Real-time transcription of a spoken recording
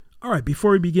All right, before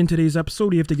we begin today's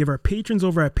episode, we have to give our patrons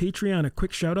over at Patreon a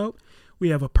quick shout out. We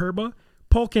have Aperba,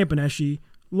 Paul Campaneschi,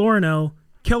 Lauren L.,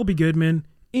 Kelby Goodman,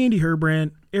 Andy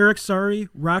Herbrandt, Eric Sari,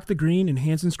 Rock the Green, and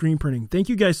Hanson Screen Printing. Thank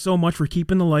you guys so much for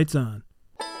keeping the lights on.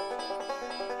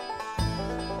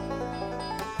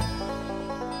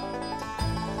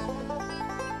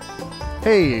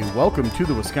 Hey, welcome to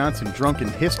the Wisconsin Drunken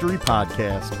History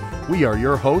Podcast. We are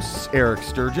your hosts, Eric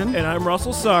Sturgeon. And I'm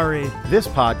Russell Sari. This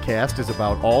podcast is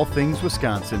about all things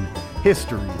Wisconsin,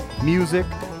 history, music,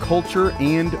 culture,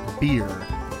 and beer.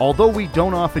 Although we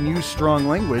don't often use strong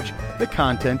language, the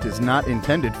content is not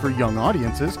intended for young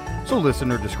audiences, so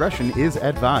listener discretion is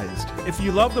advised. If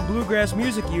you love the bluegrass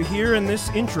music you hear in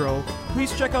this intro,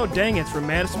 please check out Dang It's from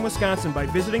Madison, Wisconsin by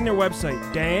visiting their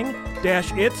website,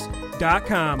 dang-its.com.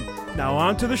 Now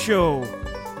on to the show.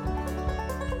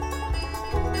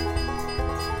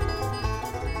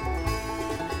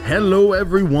 Hello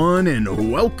everyone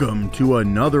and welcome to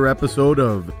another episode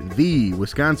of the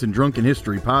Wisconsin Drunken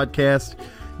History Podcast,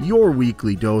 your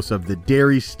weekly dose of the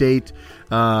Dairy State.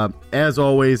 As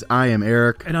always, I am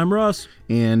Eric. And I'm Russ.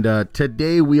 And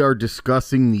today we are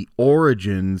discussing the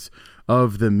origins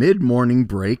of the mid-morning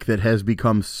break that has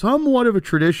become somewhat of a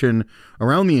tradition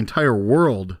around the entire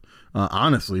world.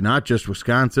 Honestly, not just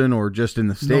Wisconsin or just in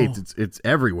the States. No. It's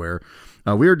everywhere.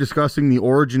 We are discussing the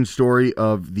origin story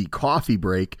of the coffee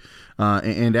break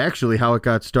and actually how it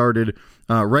got started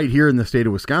right here in the state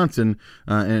of Wisconsin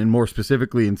and more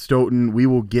specifically in Stoughton. We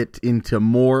will get into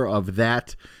more of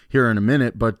that here in a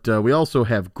minute, but we also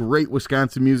have great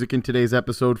Wisconsin music in today's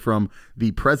episode from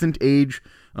the present age.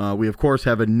 We, of course,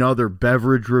 have another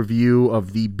beverage review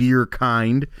of the beer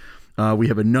kind. We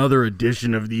have another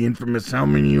edition of the infamous How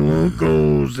Many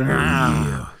Locos?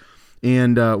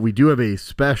 And we do have a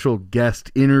special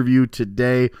guest interview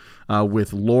today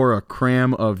with Laura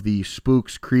Cram of the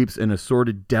Spooks, Creeps, and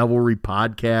Assorted Devilry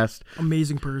podcast.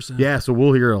 Amazing person. Yeah, so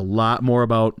we'll hear a lot more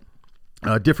about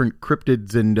different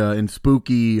cryptids and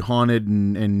spooky, haunted,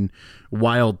 and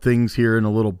wild things here in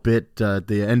a little bit at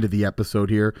the end of the episode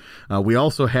here. We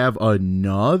also have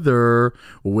another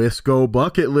Wisco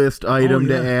bucket list item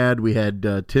to add. We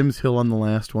had Tim's Hill on the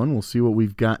last one. We'll see what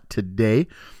we've got today.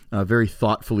 Very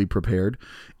thoughtfully prepared.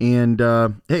 And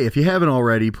hey, if you haven't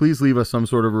already, please leave us some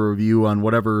sort of a review on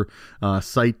whatever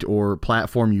site or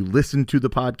platform you listen to the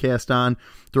podcast on.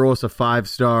 Throw us a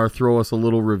 5-star, throw us a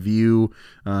little review,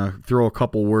 throw a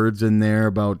couple words in there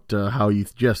about how you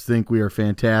just think we are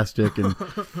fantastic and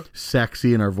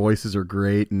sexy and our voices are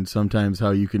great, and sometimes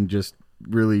how you can just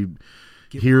really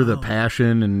hear the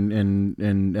passion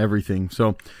and everything.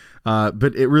 So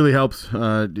but it really helps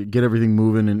get everything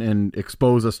moving and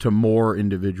expose us to more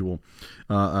individual.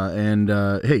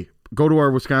 Hey, go to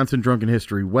our Wisconsin Drunken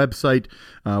History website,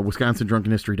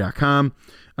 wisconsindrunkenhistory.com.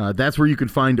 That's where you can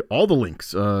find all the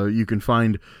links. You can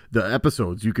find the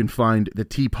episodes. You can find the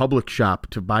TeePublic shop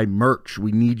to buy merch.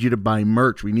 We need you to buy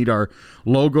merch. We need our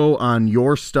logo on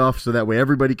your stuff so that way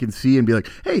everybody can see and be like,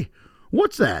 hey,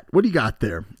 what's that? What do you got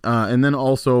there? And then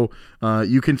also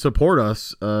you can support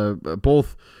us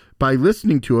both by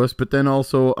listening to us, but then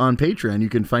also on Patreon. You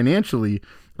can financially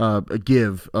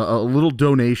give a little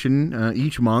donation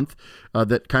each month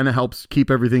that kind of helps keep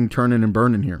everything turning and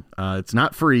burning here. It's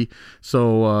not free,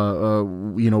 so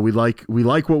we like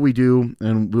what we do,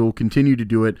 and we'll continue to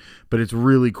do it. But it's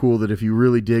really cool that if you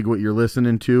really dig what you're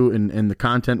listening to and the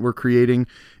content we're creating,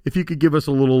 if you could give us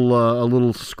a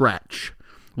little scratch,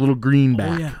 a little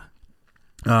greenback.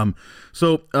 Oh, yeah.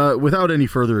 So without any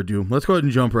further ado, let's go ahead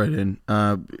and jump right in.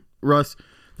 Russ,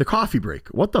 the coffee break.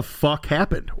 What the fuck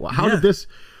happened? How did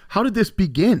this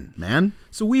begin, man?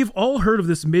 So we've all heard of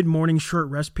this mid-morning short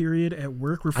rest period at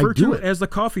work, referred to as the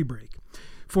coffee break.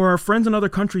 For our friends in other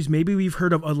countries, maybe we've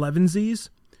heard of 11sies,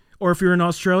 or if you're in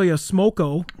Australia,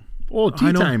 smoko. Oh,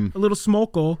 tea time. A little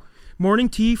smoko. Morning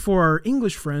tea for our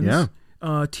English friends.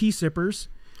 Yeah. Tea sippers.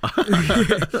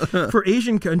 For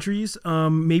Asian countries,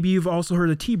 maybe you've also heard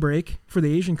of tea break for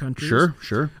the Asian countries.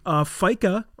 Sure.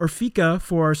 Fika or fika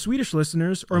for our Swedish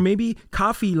listeners, or maybe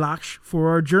Kaffeelach for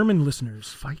our German listeners.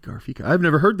 Fika or fika. I've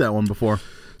never heard that one before.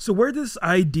 So where did this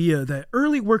idea, that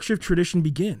early work shift tradition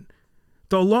begin?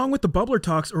 Though along with the bubbler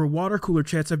talks or water cooler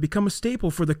chats have become a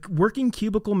staple for the working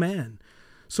cubicle man.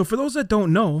 So for those that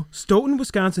don't know, Stoughton,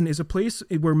 Wisconsin is a place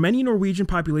where many Norwegian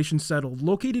populations settled,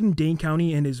 located in Dane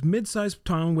County and is a mid-sized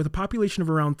town with a population of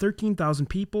around 13,000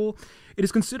 people. It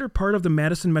is considered part of the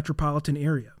Madison metropolitan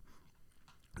area.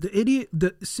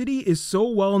 The city is so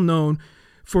well known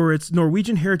for its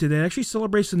Norwegian heritage that it actually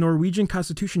celebrates the Norwegian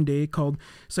Constitution Day called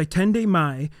 17.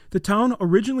 Mai. The town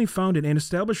originally founded and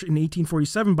established in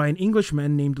 1847 by an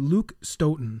Englishman named Luke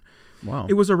Stoughton. Wow.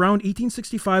 It was around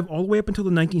 1865 all the way up until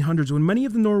the 1900s when many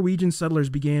of the Norwegian settlers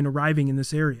began arriving in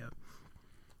this area.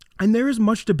 And there is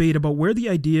much debate about where the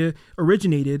idea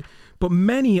originated, but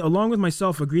many, along with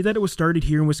myself, agree that it was started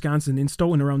here in Wisconsin, in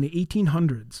Stoughton, around the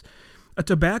 1800s. A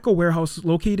tobacco warehouse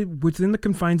located within the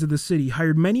confines of the city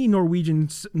hired many of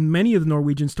the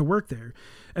Norwegians to work there.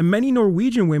 And many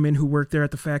Norwegian women who worked there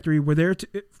at the factory were there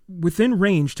within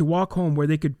range to walk home, where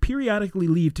they could periodically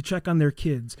leave to check on their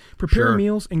kids, prepare Sure.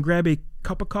 meals, and grab a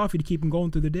cup of coffee to keep them going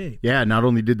through the day. Yeah, not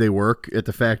only did they work at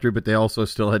the factory, but they also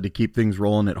still had to keep things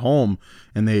rolling at home,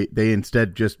 and they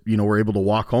instead just were able to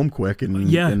walk home quick and then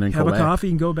have go a back. coffee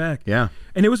and go back. Yeah,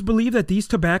 And it was believed that these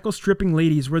tobacco stripping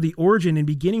ladies were the origin and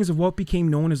beginnings of what became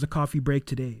known as the coffee break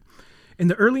today. In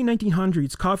the early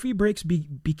 1900s, coffee breaks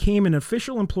became an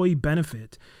official employee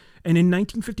benefit. And in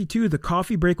 1952, the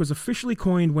coffee break was officially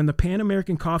coined when the Pan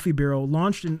American Coffee Bureau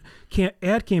launched an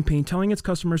ad campaign telling its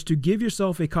customers to give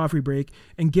yourself a coffee break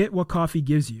and get what coffee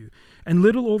gives you. And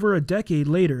little over a decade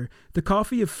later, the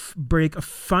coffee break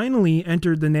finally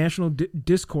entered the national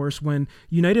discourse when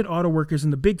United Auto Workers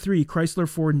and the Big Three, Chrysler,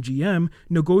 Ford, and GM,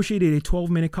 negotiated a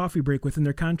 12-minute coffee break within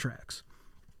their contracts.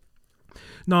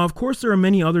 Now, of course, there are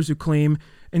many others who claim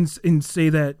and say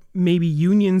that maybe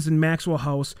unions and Maxwell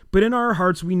House, but in our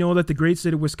hearts, we know that the great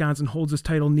state of Wisconsin holds this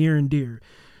title near and dear.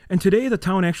 And today, the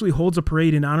town actually holds a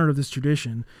parade in honor of this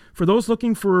tradition. For those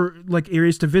looking for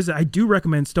areas to visit, I do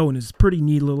recommend Stoughton. It's a pretty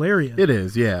neat little area. it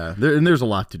is. Yeah, and there's a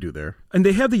lot to do there. And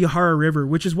they have the Yahara River,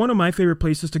 which is one of my favorite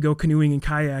places to go canoeing and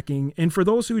kayaking. And for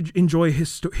those who enjoy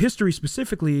history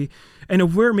specifically, and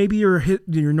of where maybe your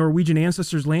Norwegian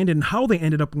ancestors landed and how they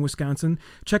ended up in Wisconsin,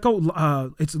 check out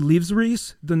it's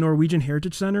Livsris, the Norwegian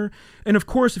Heritage Center. And of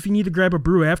course, if you need to grab a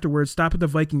brew afterwards, stop at the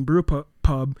Viking Brew Pub,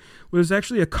 where there's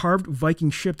actually a carved Viking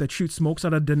ship that shoots smokes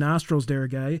out of the nostrils there,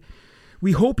 guy.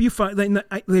 We hope you find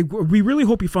we really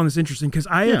hope you found this interesting, because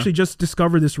I actually just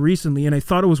discovered this recently, and I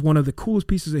thought it was one of the coolest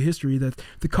pieces of history that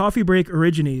the coffee break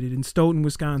originated in Stoughton,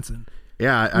 Wisconsin.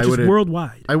 Yeah, which is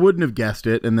worldwide. I wouldn't have guessed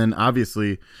it, and then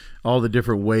obviously all the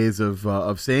different ways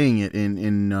of saying it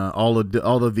in all of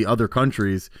the other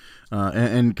countries,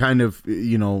 and kind of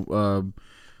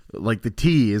like the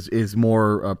T is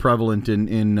more prevalent in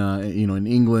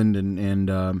England and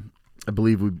I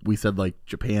believe we said like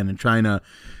Japan and China,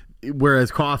 whereas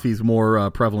coffee is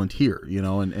more prevalent here,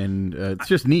 and it's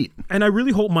just neat. And I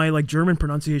really hope my German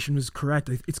pronunciation was correct.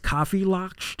 It's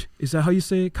Kaffeelatscht. Is that how you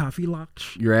say it?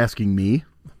 Kaffeelatscht? You're asking me?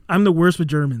 I'm the worst with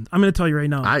German. I'm going to tell you right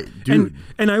now. Dude.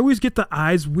 And I always get the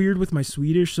I's weird with my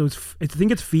Swedish, so I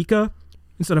think it's fika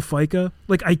instead of fika,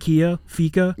 like IKEA,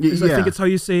 fika. I think it's how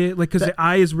you say it, because the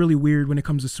I is really weird when it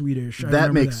comes to Swedish.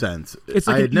 That makes sense. It's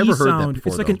like I had never heard sound. that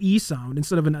before. It's like an E sound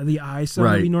instead of the I sound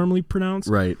that we normally pronounce.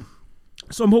 Right.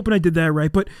 So I'm hoping I did that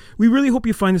right, but we really hope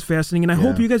you find this fascinating, and I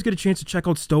hope you guys get a chance to check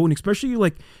out Stoughton, especially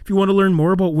if you want to learn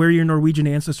more about where your Norwegian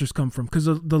ancestors come from, because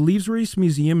the Livsris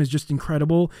Museum is just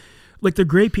incredible. They're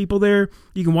great people there.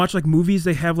 You can watch movies.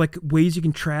 They have ways you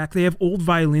can track. They have old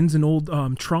violins and old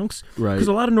trunks. Right. Because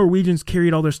a lot of Norwegians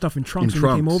carried all their stuff in trunks when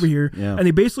they came over here, and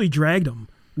they basically dragged them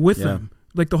with them.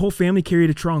 The whole family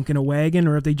carried a trunk in a wagon,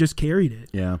 or if they just carried it.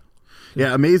 Yeah.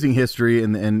 Yeah, amazing history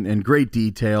and great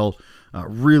detail.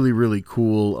 Really, really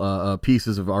cool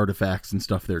pieces of artifacts and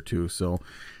stuff there too. So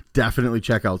definitely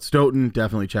check out Stoughton.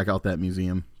 Definitely check out that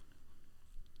museum.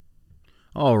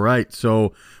 All right,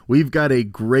 so we've got a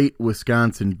great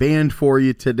Wisconsin band for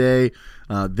you today.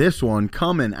 This one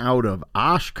coming out of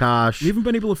Oshkosh. We haven't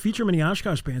been able to feature many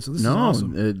Oshkosh bands, so this is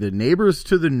awesome. The neighbors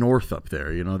to the north up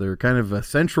there. They're kind of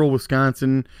central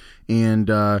Wisconsin, and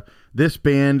this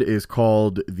band is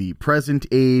called The Present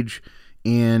Age,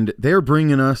 and they're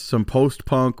bringing us some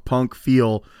post-punk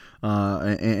feel,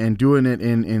 and doing it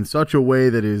in such a way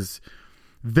that is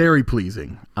very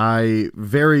pleasing. I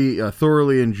very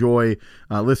thoroughly enjoy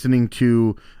listening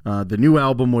to the new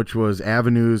album, which was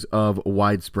Avenues of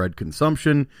Widespread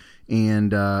Consumption,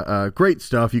 and great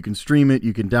stuff. You can stream it,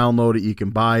 you can download it, you can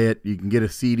buy it, you can get a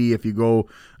CD if you go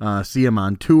see them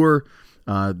on tour.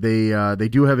 They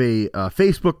do have a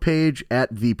Facebook page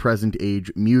at The Present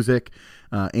Age Music,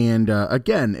 and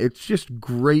again, it's just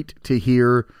great to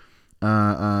hear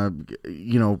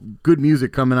good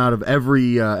music coming out of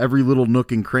every little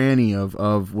nook and cranny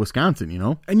of Wisconsin,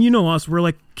 And us,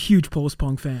 we're huge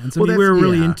post-punk fans. I mean, we're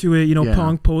really into it,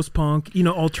 punk, post-punk,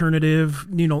 alternative,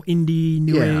 indie,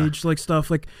 new age,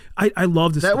 stuff. I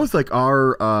love this. That stuff.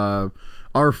 was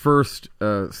our first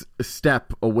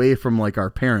step away from our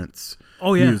parents'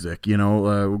 music.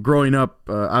 Growing up,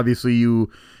 obviously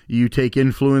you take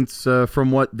influence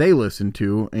from what they listen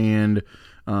to, and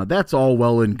that's all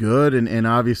well and good, and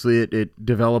obviously it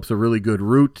develops a really good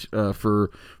root for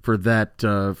that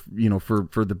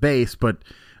for the bass, but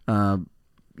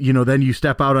then you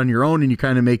step out on your own and you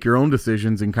kind of make your own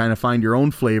decisions and kind of find your own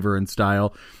flavor and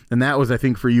style. And that was, I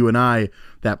think, for you and I,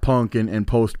 that punk and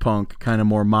post-punk kind of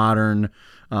more modern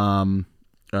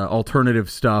alternative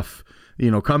stuff,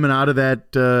 coming out of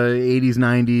that 80s,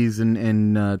 90s,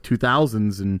 and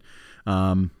 2000s.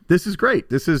 And this is great.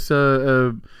 This is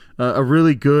a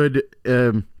really good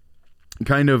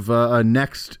kind of a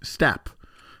next step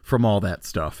from all that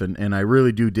stuff, and I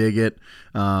really do dig it.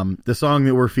 The song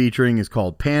that we're featuring is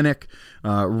called Panic.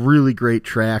 Really great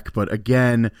track, but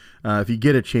again, if you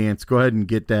get a chance, go ahead and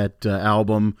get that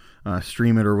album,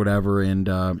 stream it or whatever, and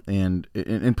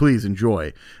please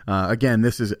enjoy. Again,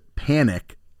 this is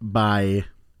Panic by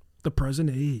The Present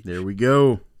Age. There we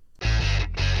go.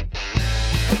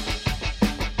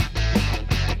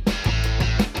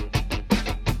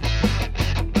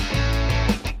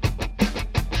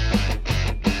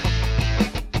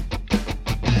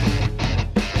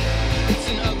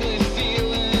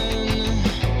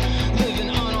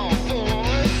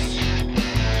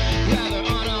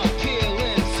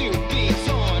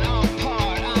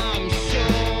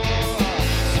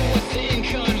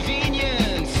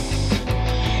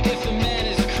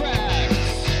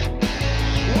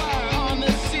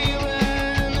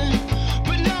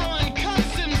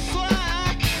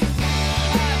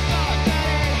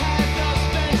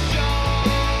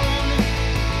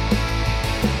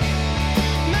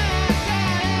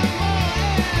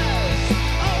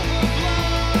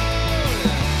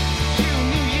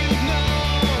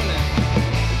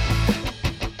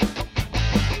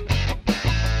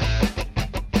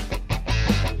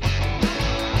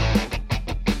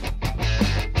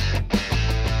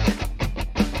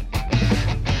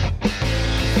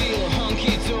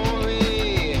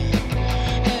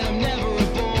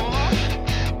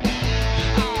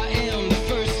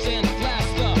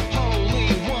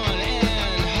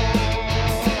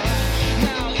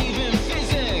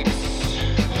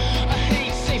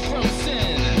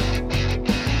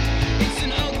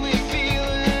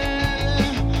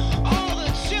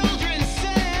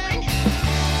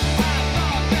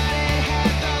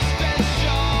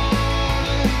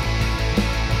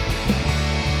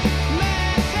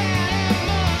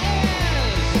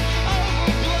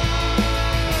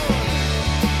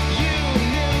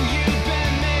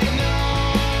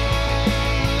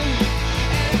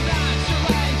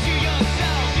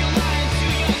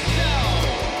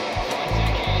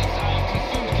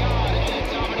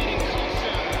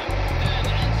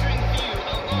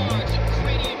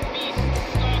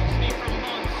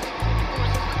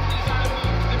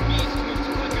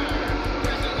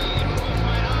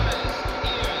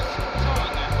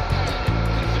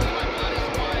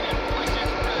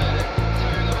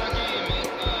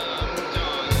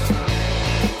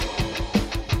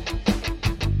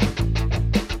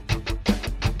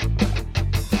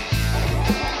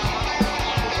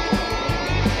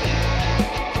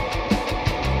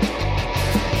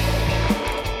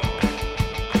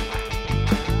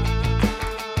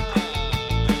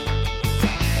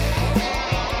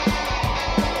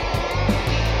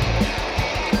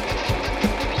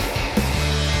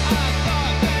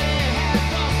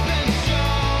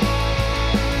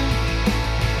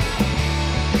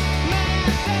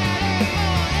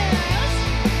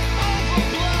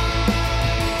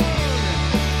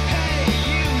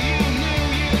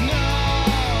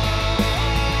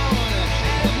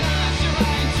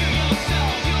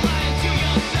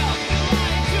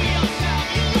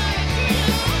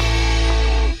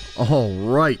 All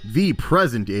right, The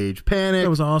Present Age, Panic. That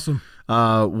was awesome.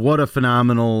 What a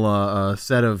phenomenal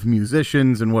set of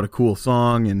musicians, and what a cool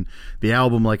song. And the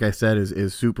album, like I said,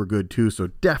 is super good too. So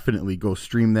definitely go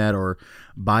stream that or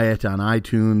buy it on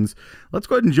iTunes. Let's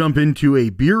go ahead and jump into a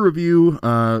beer review.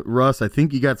 Russ, I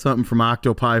think you got something from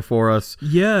Octopi for us.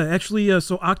 Yeah, actually,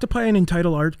 so Octopi and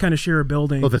Entitled Art kind of share a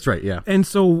building. Oh, that's right, yeah. And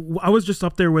so I was just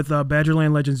up there with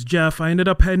Badgerland Legends Jeff. I ended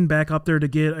up heading back up there to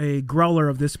get a growler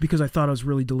of this because I thought it was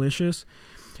really delicious.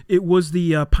 It was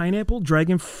the Pineapple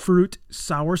Dragon Fruit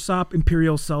Soursop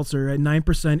Imperial Seltzer at 9%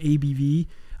 ABV.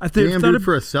 Damn good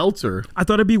for a seltzer. I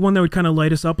thought it'd be one that would kind of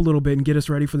light us up a little bit and get us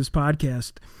ready for this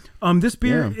podcast. This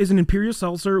beer is an Imperial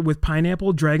Seltzer with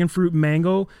pineapple, dragon fruit,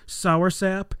 mango,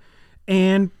 soursop,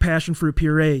 and passion fruit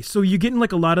puree. So you're getting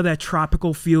like a lot of that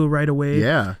tropical feel right away.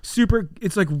 Yeah. Super.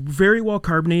 It's like very well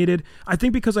carbonated. I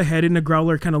think because I had it in a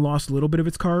growler, it kind of lost a little bit of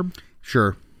its carb.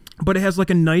 Sure. But it has like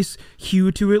a nice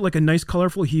hue to it, like a nice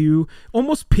colorful hue.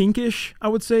 Almost pinkish, I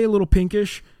would say, a little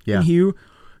pinkish in hue.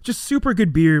 Just super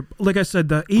good beer. Like I said,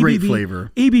 the Great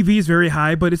flavor. ABV is very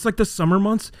high, but it's like the summer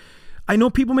months. I know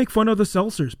people make fun of the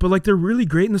seltzers, but like they're really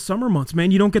great in the summer months,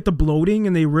 man. You don't get the bloating,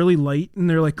 and they really light, and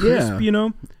they're like crisp, you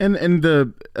know.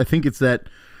 And I think it's that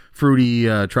fruity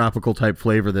tropical type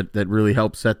flavor that really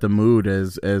helps set the mood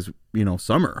as you know,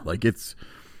 summer. Like this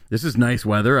is nice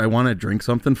weather. I want to drink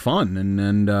something fun,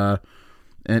 and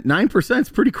 9% is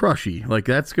pretty crushy. Like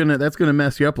that's gonna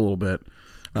mess you up a little bit.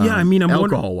 Yeah, I mean,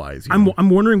 alcohol wise, I'm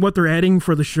wondering what they're adding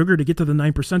for the sugar to get to the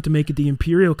 9% to make it the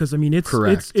imperial, because I mean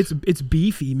it's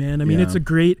beefy, man. I mean it's a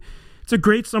great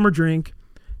summer drink.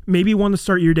 Maybe one to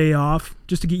start your day off,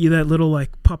 just to get you that little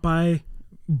like Popeye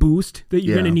boost that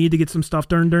you're going to need to get some stuff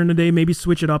done during the day. Maybe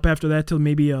switch it up after that till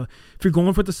maybe if you're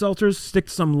going for the seltzers, stick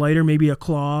to something lighter, maybe a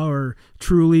Claw or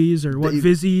Trulies or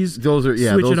Vizzies. Those are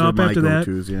switch those it up are my after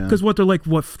go-tos, that. Because what they're like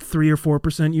 3 or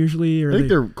 4% usually, or I think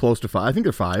they're close to 5. I think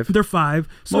they're 5. They're 5.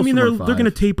 So Most I mean of them they're are 5. going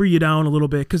to taper you down a little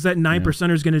bit, because that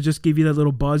 9% is going to just give you that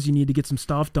little buzz you need to get some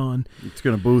stuff done. It's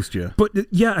going to boost you. But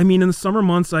yeah, I mean in the summer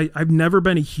months I've never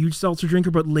been a huge seltzer drinker,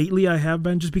 but lately I have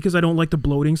been, just because I don't like the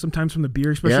bloating sometimes from the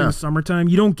beer, especially in the summertime.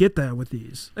 You don't get that with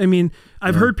these. I mean,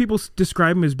 I've heard people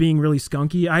describe them as being really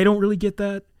skunky. I don't really get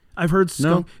that. I've heard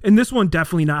skunk. No. And this one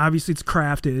definitely not. Obviously, it's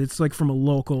crafted. It's like from a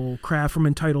local craft from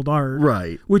Untitled Art.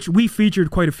 Right. Which we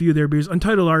featured quite a few of their beers.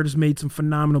 Untitled Art has made some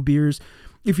phenomenal beers.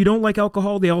 If you don't like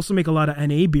alcohol, they also make a lot of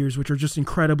NA beers, which are just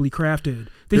incredibly crafted.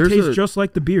 They taste just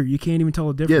like the beer. You can't even tell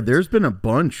the difference. Yeah, there's been a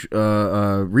bunch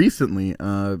recently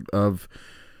of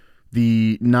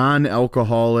the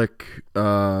non-alcoholic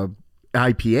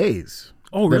IPAs.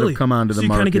 Oh, really? That have come onto the market.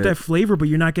 So you kind of get that flavor, but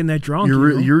you're not getting that drunk.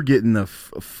 You're getting the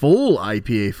full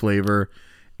IPA flavor,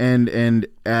 and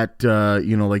at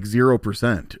like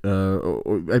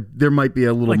 0%. There might be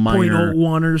a little like minor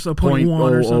 0.01 or so, 0.1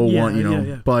 or something.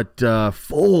 Yeah, but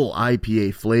full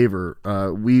IPA flavor.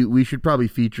 We should probably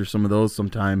feature some of those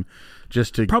sometime.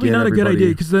 Just to probably get not everybody. a good idea,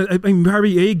 because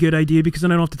probably a good idea, because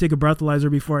then I don't have to take a breathalyzer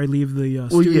before I leave the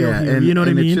studio here. And, you know what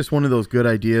I mean? It's just one of those good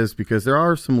ideas, because there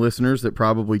are some listeners that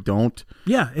probably don't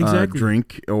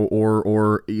drink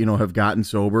or have gotten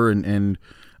sober and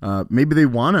maybe they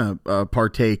want to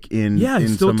partake in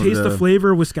still taste the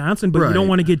flavor of Wisconsin, but you don't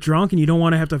want to get drunk, and you don't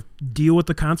want to have to deal with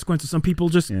the consequences. Some people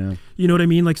just you know what I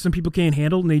mean, like some people can't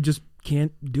handle it and they just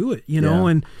can't do it,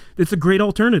 and it's a great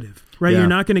alternative, right? You're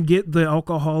not going to get the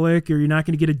alcoholic, or you're not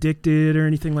going to get addicted or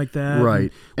anything like that,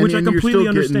 right? Which I completely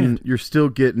understand. You're still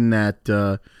getting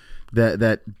that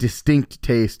that distinct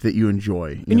taste that you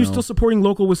enjoy, and you're still supporting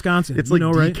local Wisconsin. It's like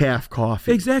decaf right?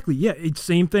 coffee. Exactly. Yeah, it's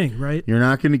same thing, right? You're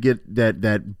not going to get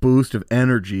that boost of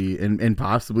energy and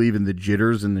possibly even the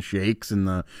jitters and the shakes and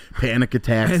the panic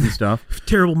attacks and stuff.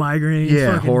 Terrible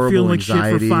migraines. Horrible feeling like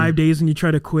anxiety. shit for 5 days, and you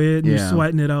try to quit, and you're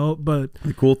sweating it out. But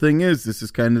the cool thing is, this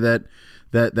is kind of that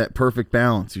perfect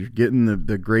balance. You're getting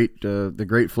the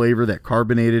great flavor, that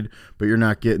carbonated, but you're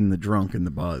not getting the drunk and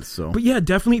the buzz. So, but yeah,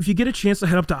 definitely, if you get a chance to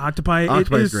head up to Octopi,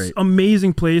 it is great.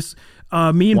 Amazing place.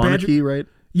 Me and Wanakee, right?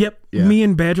 Yep. Yeah. Me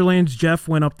and Badgerland's Jeff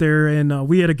went up there, and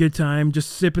we had a good time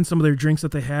just sipping some of their drinks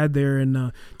that they had there,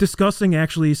 and discussing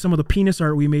actually some of the penis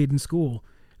art we made in school.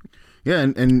 Yeah,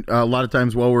 and a lot of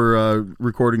times while we're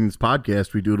recording this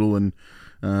podcast, we doodle, and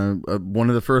one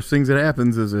of the first things that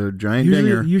happens is a giant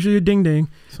dinger. Usually a ding-ding.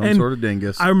 Some sort of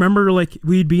dingus. I remember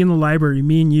we'd be in the library,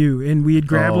 me and you, and we'd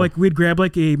grab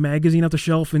a magazine off the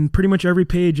shelf, and pretty much every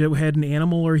page that had an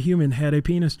animal or a human had a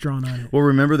penis drawn on it. Well,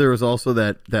 remember there was also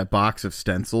that box of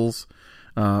stencils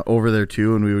over there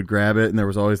too, and we would grab it, and there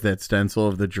was always that stencil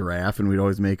of the giraffe, and we'd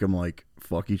always make them like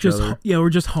fuck each other. Yeah, we're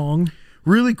just hung.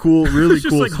 Really cool, really it's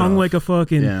cool. Just like hung like a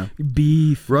fucking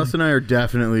beef. Russ and I are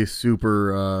definitely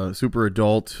super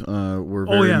adult. We're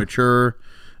very mature.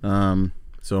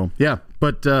 So yeah,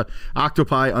 but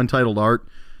Octopi, Untitled Art,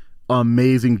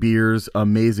 amazing beers,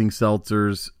 amazing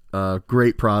seltzers,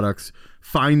 great products.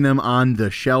 Find them on the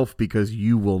shelf, because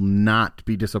you will not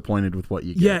be disappointed with what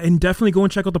you get. Yeah, and definitely go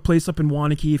and check out the place up in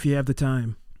Wanakee if you have the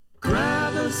time.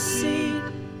 Grab a seat,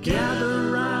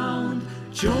 gather round,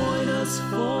 join us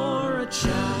for a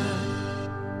chat.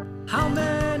 How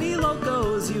many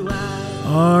locos you at?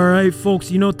 All right, folks,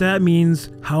 you know what that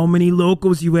means. How many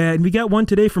locos you at? And we got one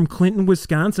today from Clinton,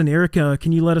 Wisconsin. Erica,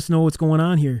 can you let us know what's going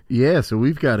on here? Yeah, so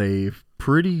we've got a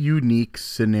pretty unique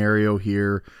scenario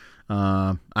here.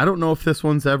 I don't know if this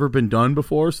one's ever been done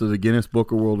before, so the Guinness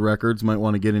Book of World Records might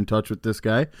want to get in touch with this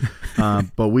guy.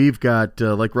 But we've got,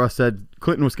 like Russ said,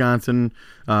 Clinton, Wisconsin,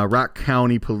 Rock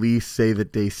County police say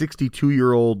that a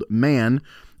 62-year-old man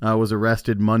was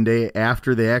arrested Monday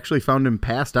after they actually found him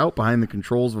passed out behind the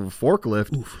controls of a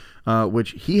forklift,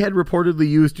 which he had reportedly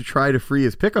used to try to free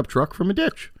his pickup truck from a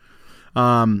ditch.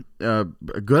 A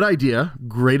good idea,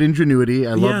 great ingenuity.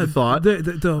 I love the thought. The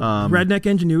redneck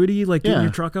ingenuity, like getting yeah.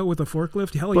 your truck out with a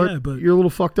forklift. Hell But yeah, but you're a little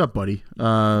fucked up, buddy.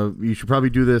 You should probably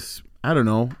do this. I don't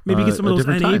know. maybe get some of those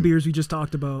NA time. beers we just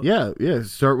talked about. Yeah.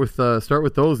 Start with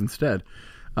those instead.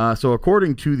 So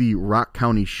according to the Rock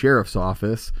County Sheriff's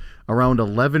Office, around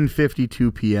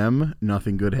 11:52 p.m.,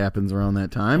 nothing good happens around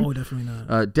that time. Oh, definitely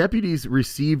not. Deputies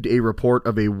received a report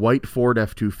of a white Ford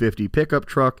F-250 pickup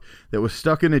truck that was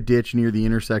stuck in a ditch near the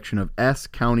intersection of S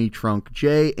County Trunk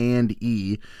J and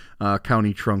E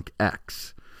County Trunk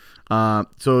X.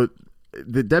 So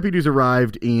the deputies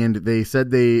arrived and they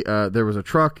said there was a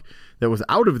truck that was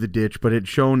out of the ditch, but had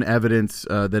shown evidence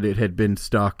that it had been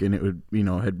stuck and it would,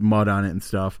 had mud on it and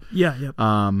stuff. Yeah, yeah.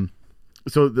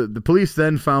 So the police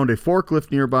then found a forklift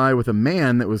nearby with a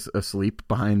man that was asleep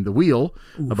behind the wheel,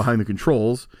 behind the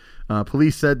controls.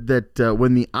 Police said that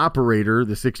when the operator,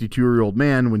 the 62-year-old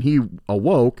man, when he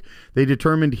awoke, they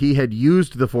determined he had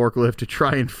used the forklift to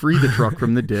try and free the truck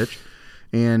from the ditch.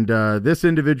 And this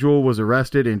individual was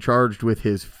arrested and charged with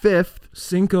his fifth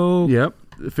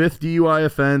DUI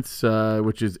offense,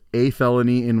 which is a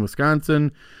felony in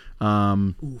Wisconsin.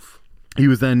 He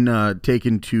was then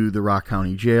taken to the Rock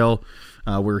County Jail,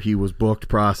 where he was booked,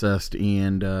 processed,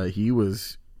 and he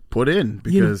was put in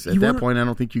because at that point I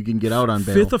don't think you can get out on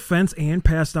bail. Fifth offense and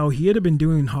passed out. He had to been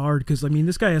doing hard because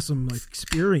this guy has some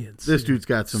experience. This dude's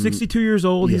got some 62 years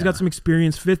old. Yeah. He's got some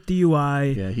experience. Fifth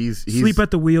DUI. Yeah, he's sleep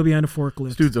at the wheel behind a forklift.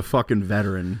 This dude's a fucking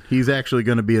veteran. He's actually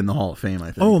going to be in the Hall of Fame,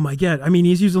 I think. Oh my god!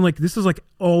 He's using this is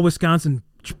all Wisconsin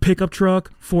pickup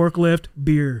truck, forklift,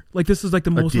 beer. This is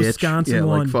the most Wisconsin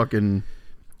one. Fucking.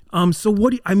 So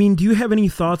what do you have any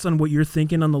thoughts on what you're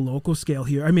thinking on the local scale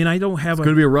here? I don't have. It's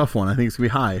going to be a rough one. I think it's going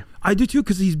to be high. I do too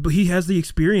because he has the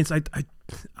experience.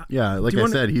 Yeah, like I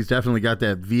said, he's definitely got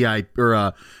that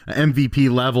MVP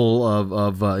level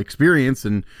of experience,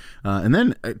 and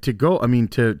then to go.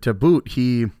 To boot,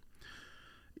 I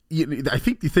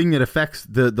think the thing that affects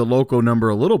the loco number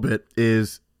a little bit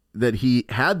is that he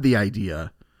had the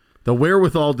idea. The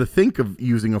wherewithal to think of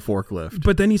using a forklift.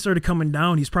 But then he started coming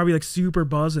down. He's probably super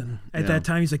buzzing. At that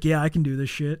time, he's like, yeah, I can do this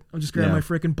shit. I'll just grab my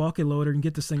freaking bucket loader and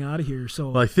get this thing out of here.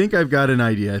 So, well, I think I've got an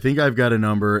idea. I think I've got a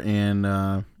number. And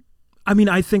I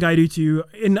think I do too.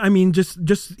 And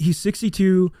just he's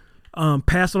 62,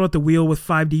 passing out the wheel with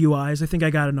 5 DUIs. I think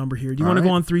I got a number here. Do you want to go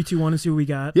on 3, 2, 1 and see what we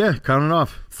got? Yeah, count it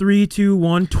off. 3, 2,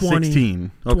 1, 20.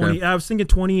 16. Okay. 20. I was thinking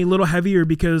 20, a litlittle hevier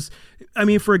because,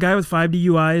 for a guy with 5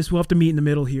 DUIs, we'll have to meet in the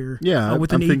middle here. Yeah,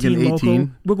 with an 18 loco.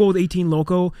 We'll go with 18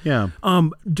 loco. Yeah.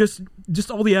 Just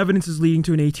all the evidence is leading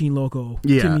to an 18 loco.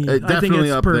 Yeah, to me. definitely I think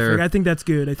that's up perfect. there. I think that's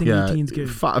good. I think 18's good.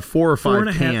 4 or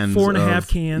 5 cans. 4.5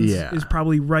 cans is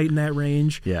probably right in that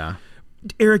range. Yeah.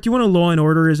 Eric, do you want to Law and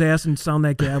Order his ass and sound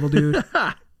that gavel, dude?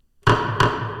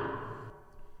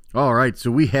 All right, so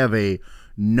we have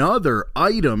another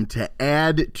item to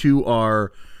add to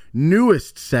our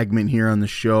newest segment here on the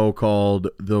show called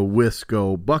the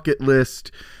Wisco Bucket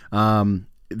List.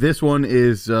 This one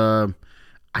is, I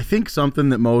think, something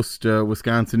that most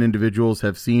Wisconsin individuals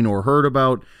have seen or heard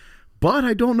about, but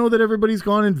I don't know that everybody's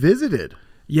gone and visited.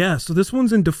 Yeah, so this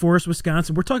one's in DeForest,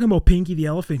 Wisconsin. We're talking about Pinky the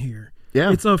elephant here.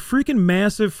 Yeah. It's a freaking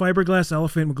massive fiberglass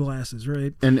elephant with glasses,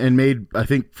 right? And made, I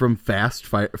think, from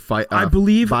Fast. I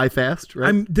believe. By Fast,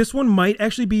 right? This one might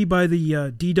actually be by the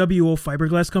DWO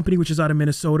Fiberglass Company, which is out of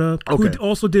Minnesota. Okay. Who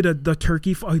also did a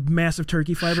massive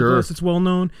turkey fiberglass. Sure. It's well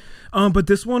known. But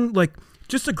this one,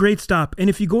 just a great stop. And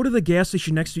if you go to the gas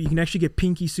station next to it, you can actually get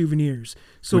Pinky souvenirs.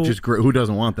 So, which is great. Who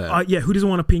doesn't want that? Yeah, who doesn't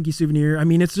want a Pinky souvenir?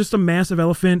 It's just a massive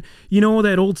elephant. You know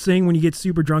that old saying, when you get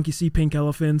super drunk, you see pink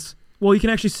elephants? Well, you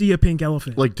can actually see a pink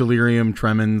elephant. Like delirium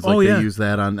tremens. They use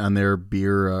that on their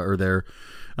beer or their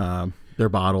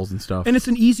bottles and stuff. And it's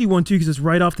an easy one, too, because it's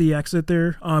right off the exit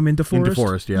there in DeForest. In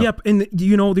DeForest, yeah. Yep, and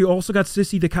they also got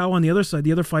Sissy the cow on the other side,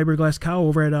 the other fiberglass cow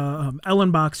over at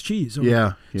Ellenbox Cheese.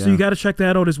 Yeah. So you got to check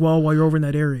that out as well while you're over in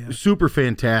that area. Super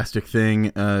fantastic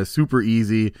thing, super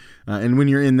easy. And when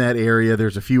you're in that area,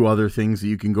 there's a few other things that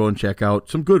you can go and check out.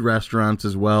 Some good restaurants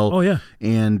as well. Oh, yeah.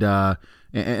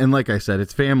 And like I said,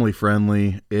 it's family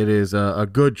friendly. It is a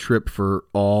good trip for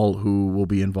all who will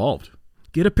be involved.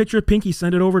 Get a picture of Pinky,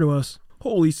 send it over to us.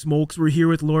 Holy smokes, we're here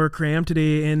with Laura Cram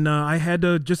today, and I had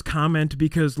to just comment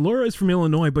because Laura is from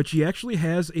Illinois, but she actually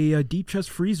has a deep chest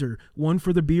freezer, one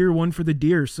for the beer, one for the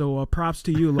deer, so props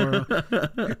to you, Laura.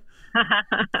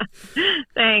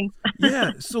 Thanks.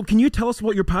 Yeah, so can you tell us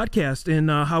about your podcast and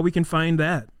how we can find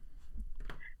that?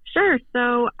 Sure.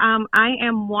 So I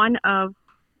am one of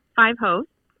 5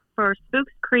 hosts for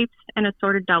Spooks, Creeps, and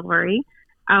Assorted Devilry.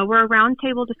 We're a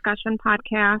roundtable discussion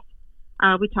podcast.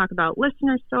 We talk about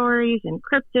listener stories and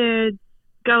cryptids,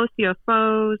 ghosts,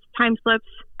 UFOs, time slips,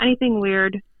 anything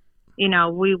weird.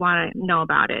 We want to know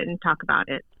about it and talk about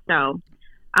it. So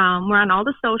we're on all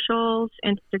the socials,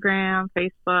 Instagram,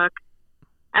 Facebook,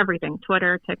 everything,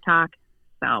 Twitter, TikTok.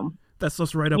 So that's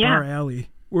just right up our alley.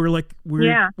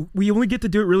 We only get to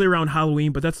do it really around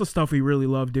Halloween, but that's the stuff we really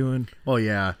love doing. Oh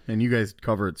yeah, and you guys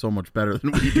cover it so much better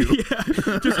than we do.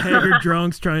 Just haggard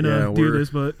drunks trying to do this,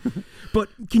 but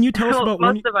can you tell us about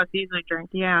most of us usually drink?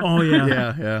 Yeah. Oh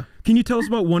yeah, yeah. Can you tell us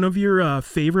about one of your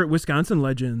favorite Wisconsin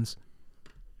legends?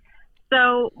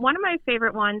 So one of my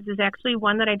favorite ones is actually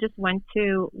one that I just went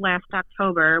to last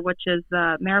October, which is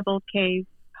the Maribel Cave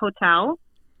Hotel,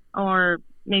 or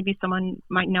maybe someone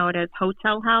might know it as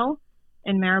Hotel Hell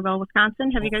in Maribel,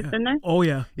 Wisconsin. Have you guys been there? Oh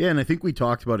yeah. Yeah, and I think we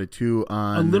talked about it too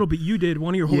on a little bit. You did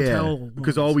one of your hotel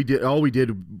because all we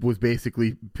did was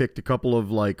basically picked a couple of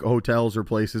like hotels or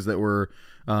places that were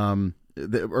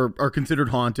that are considered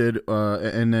haunted,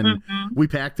 and then we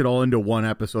packed it all into one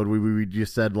episode. We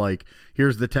just said like,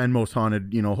 here's the 10 most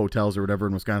haunted hotels or whatever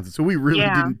in Wisconsin. So we really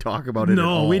didn't talk about it. No, at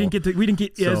all. we didn't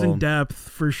get as in depth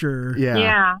for sure.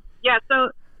 Yeah. So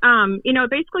it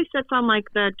basically sits on like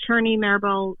the Cherney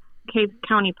Maribel Cave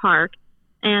County Park,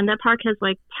 and that park has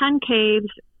like 10 caves.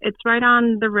 It's right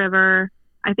on the river.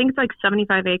 I think it's like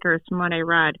 75 acres from what I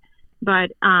read, but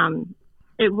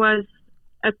it was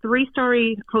a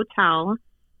 3-story hotel,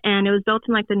 and it was built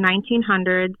in like the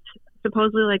 1900s.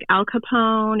 Supposedly like Al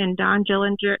Capone and Don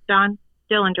Dillinger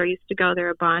used to go there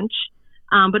a bunch,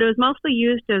 but it was mostly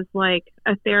used as like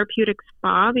a therapeutic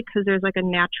spa because there's like a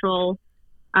natural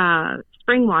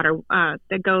spring water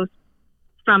that goes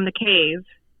from the cave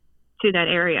to that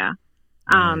area.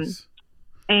 Nice.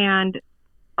 And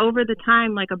over the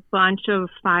time, like a bunch of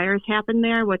fires happened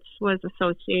there, which was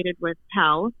associated with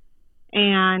hell.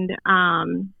 And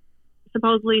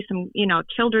supposedly some,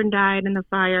 children died in the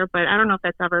fire, but I don't know if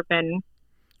that's ever been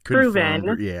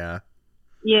proven. Yeah.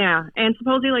 And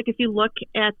supposedly, like, if you look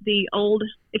inside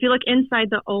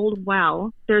the old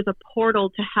well, there's a portal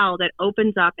to hell that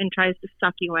opens up and tries to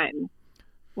suck you in,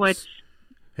 which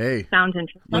sounds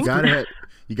interesting.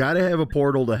 You gotta have a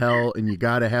portal to hell, and you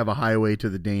gotta have a highway to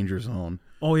the danger zone.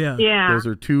 Oh yeah. Those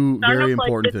are two very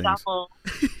important things. I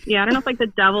don't know if like the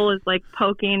devil is like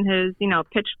poking his,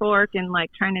 pitchfork and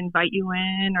like trying to invite you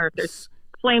in, or if there's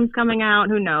flames coming out.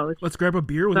 Who knows? Let's grab a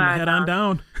beer with him and head on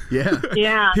down.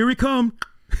 Yeah. Here we come.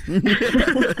 Lucifer.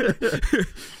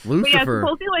 But yeah,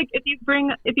 supposedly like if you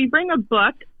bring a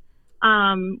book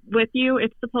with you,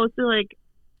 it's supposed to like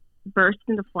burst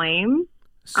into flames.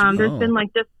 There's been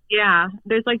like this. Yeah,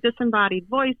 there's like disembodied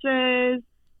voices.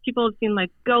 People have seen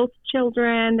like ghost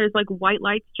children. There's like white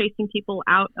lights chasing people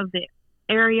out of the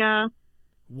area.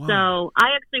 Wow. So I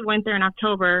actually went there in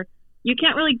October. You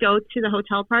can't really go to the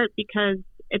hotel part because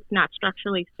it's not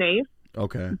structurally safe.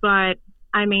 Okay. But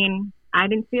I mean, I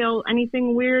didn't feel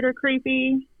anything weird or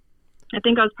creepy. I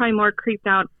think I was probably more creeped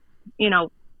out,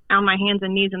 on my hands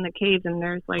and knees in the caves, and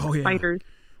there's like spiders.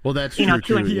 Well, that's true,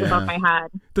 2 inches above my head.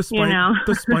 The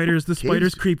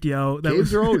spiders creeped you out.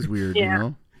 Caves are always weird,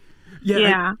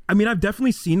 Yeah. I mean, I've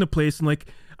definitely seen the place, and like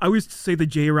I always say the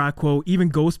J-Rock quote, even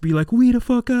ghosts be like, "We the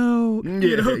fuck out,"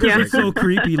 because it's so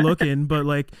creepy looking. But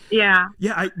like,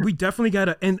 we definitely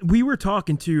gotta. And we were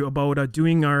talking too about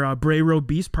doing our Bray Road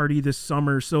Beast Party this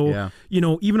summer. So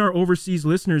even our overseas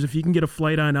listeners, if you can get a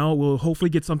flight on out, we'll hopefully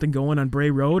get something going on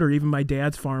Bray Road or even my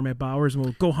dad's farm at Bowers, and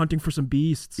we'll go hunting for some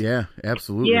beasts. Yeah,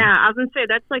 absolutely. Yeah, I was gonna say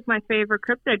that's like my favorite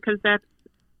cryptid because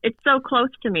it's so close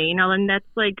to me, and that's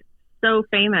like so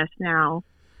famous now.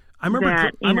 I remember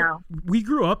we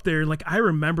grew up there. Like I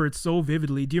remember it so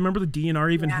vividly. Do you remember the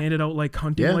DNR even handed out like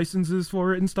hunting licenses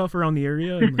for it and stuff around the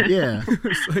area? And, like,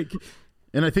 it's like,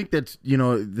 and I think that's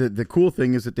the cool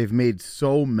thing is that they've made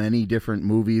so many different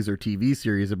movies or TV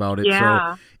series about it.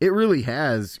 Yeah. So it really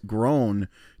has grown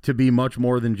to be much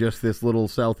more than just this little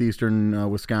southeastern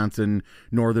Wisconsin,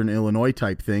 northern Illinois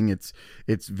type thing. It's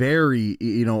very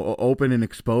open and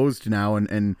exposed now,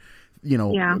 and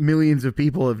millions of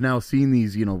people have now seen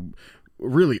these,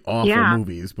 really awful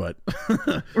movies, but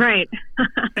right.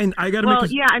 And I got to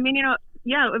I mean,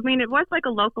 it was like a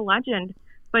local legend,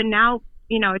 but now,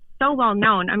 it's so well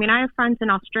known. I mean, I have friends in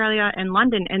Australia and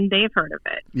London, and they've heard of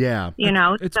it. Yeah.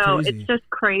 It's crazy. It's just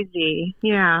crazy.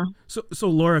 Yeah. So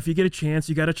Laura, if you get a chance,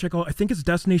 you got to check out, I think it's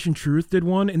Destination Truth did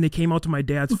one, and they came out to my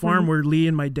dad's farm where Lee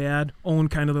and my dad own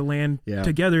kind of the land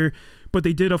together. But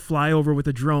they did a flyover with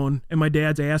a drone, and my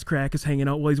dad's ass crack is hanging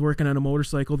out while he's working on a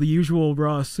motorcycle. The usual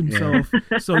Russ himself.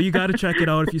 So you got to check it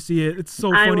out if you see it. It's so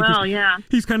funny. I will, yeah.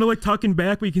 He's kind of like tucking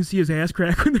back, but you can see his ass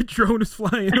crack when the drone is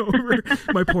flying over.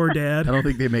 My poor dad. I don't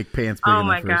think they make pants big Oh, enough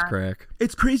my for his God. crack.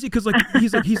 It's crazy because like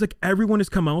he's like everyone has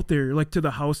come out there like to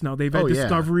the house now. They've had Oh, yeah.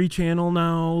 Discovery Channel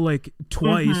now, like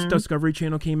twice. Discovery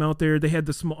Channel came out there. They had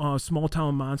the Small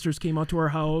Town Monsters came out to our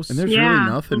house. And there's Yeah.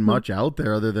 really nothing much out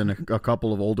there other than a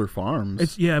couple of older farms.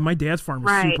 It's my dad's farm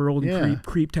was Right. super old and Yeah.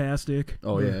 creep-tastic.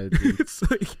 Oh, yeah. It's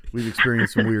like We've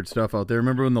experienced some weird stuff out there.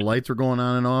 Remember when the lights were going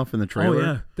on and off in the oh trailer?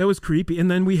 yeah, that was creepy. And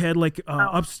then we had like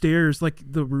upstairs, like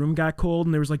the room got cold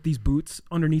and there was like these boots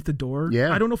underneath the door.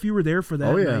 Yeah. I don't know if you were there for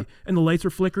that Oh, yeah. night. And the lights were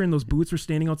flickering. Those boots were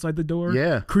standing outside the door.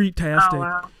 Yeah. creep-tastic. Oh,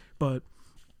 wow. But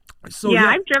so yeah, yeah,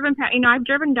 I've driven I've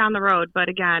driven down the road, but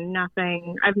again,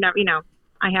 nothing. I've never,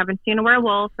 I haven't seen a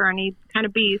werewolf or any kind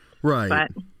of beast. Right.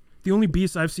 But the only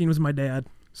beast I've seen was my dad.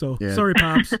 So Yeah. sorry,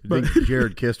 pops. I But think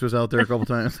Jared Kist was out there a couple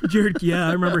times. Jared, yeah,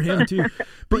 I remember him too.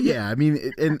 But yeah, I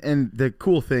mean, and the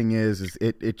cool thing is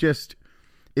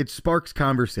it sparks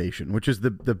conversation, which is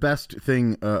the best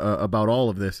thing about all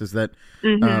of this is that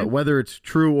whether it's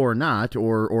true or not,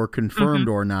 or confirmed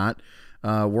or not,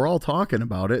 we're all talking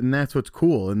about it, and that's what's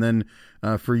cool. And then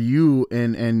for you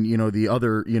and the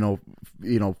other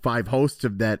 5 hosts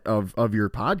of that of your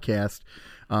podcast,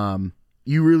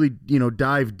 you really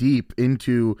dive deep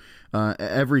into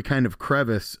every kind of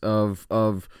crevice of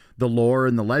the lore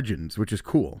and the legends, which is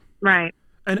cool. right.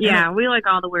 And Yeah, we like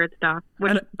all the weird stuff,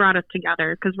 which brought us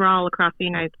together because we're all across the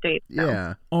United States. So.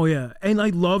 Yeah. oh yeah, and I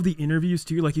love the interviews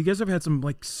too. Like you guys have had some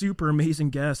like super amazing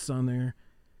guests on there.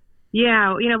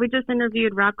 Yeah, we just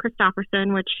interviewed Rob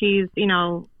Christopherson, which he's,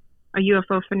 a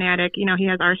UFO fanatic. He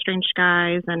has Our Strange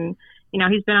Skies, and,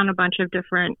 he's been on a bunch of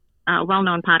different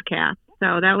well-known podcasts.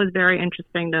 So that was very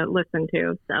interesting to listen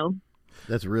to. So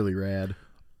That's really rad.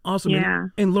 Awesome. Yeah.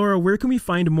 And Laura, where can we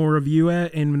find more of you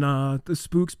at in the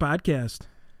Spooks podcast?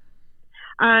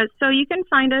 So you can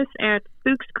find us at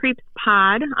Spooks Creeps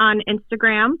Pod on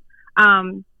Instagram.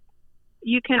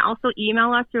 You can also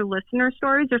email us your listener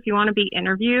stories, or if you want to be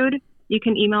interviewed, you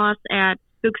can email us at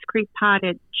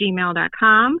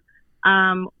spookscreeppod@gmail.com.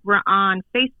 We're on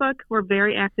Facebook. We're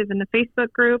very active in the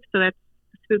Facebook group, so that's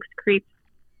Spooks Creeps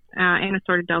and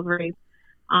Assorted Delveries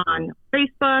on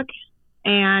Facebook,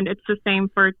 and it's the same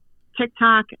for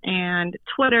TikTok and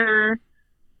Twitter.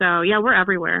 So yeah, we're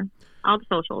everywhere, all the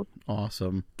socials.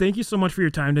 Awesome. Thank you so much for your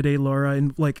time today, Laura.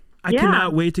 And I Yeah.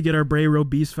 cannot wait to get our Bray Road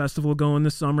Beast Festival going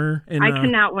this summer. And I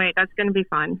cannot wait. That's going to be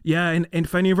fun. yeah, and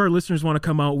if any of our listeners want to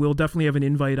come out, we'll definitely have an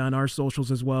invite on our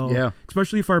socials as well. Yeah.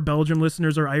 Especially if our Belgium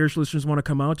listeners or Irish listeners want to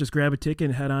come out, just grab a ticket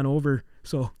and head on over.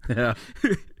 So Yeah.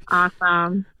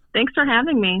 Awesome. Thanks for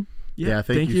having me. Yeah.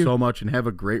 Thank you so much, and have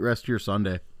a great rest of your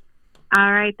Sunday.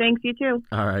 All right. Thanks. You too.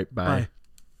 All right. Bye.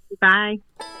 Bye.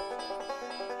 Bye.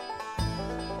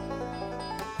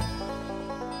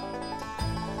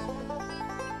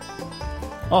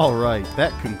 All right,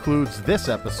 that concludes this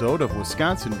episode of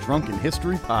Wisconsin Drunken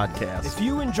History Podcast. If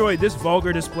you enjoyed this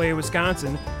vulgar display of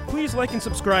Wisconsin, please like and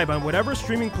subscribe on whatever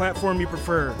streaming platform you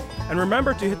prefer. And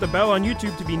remember to hit the bell on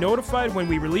YouTube to be notified when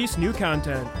we release new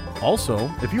content.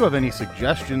 Also, if you have any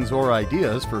suggestions or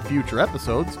ideas for future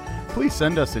episodes, please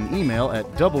send us an email at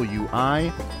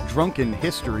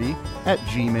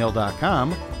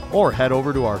widrunkenhistory@gmail.com or head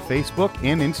over to our Facebook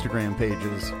and Instagram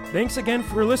pages. Thanks again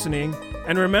for listening,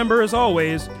 and remember, as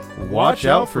always, Watch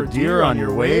out for deer on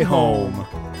your way home.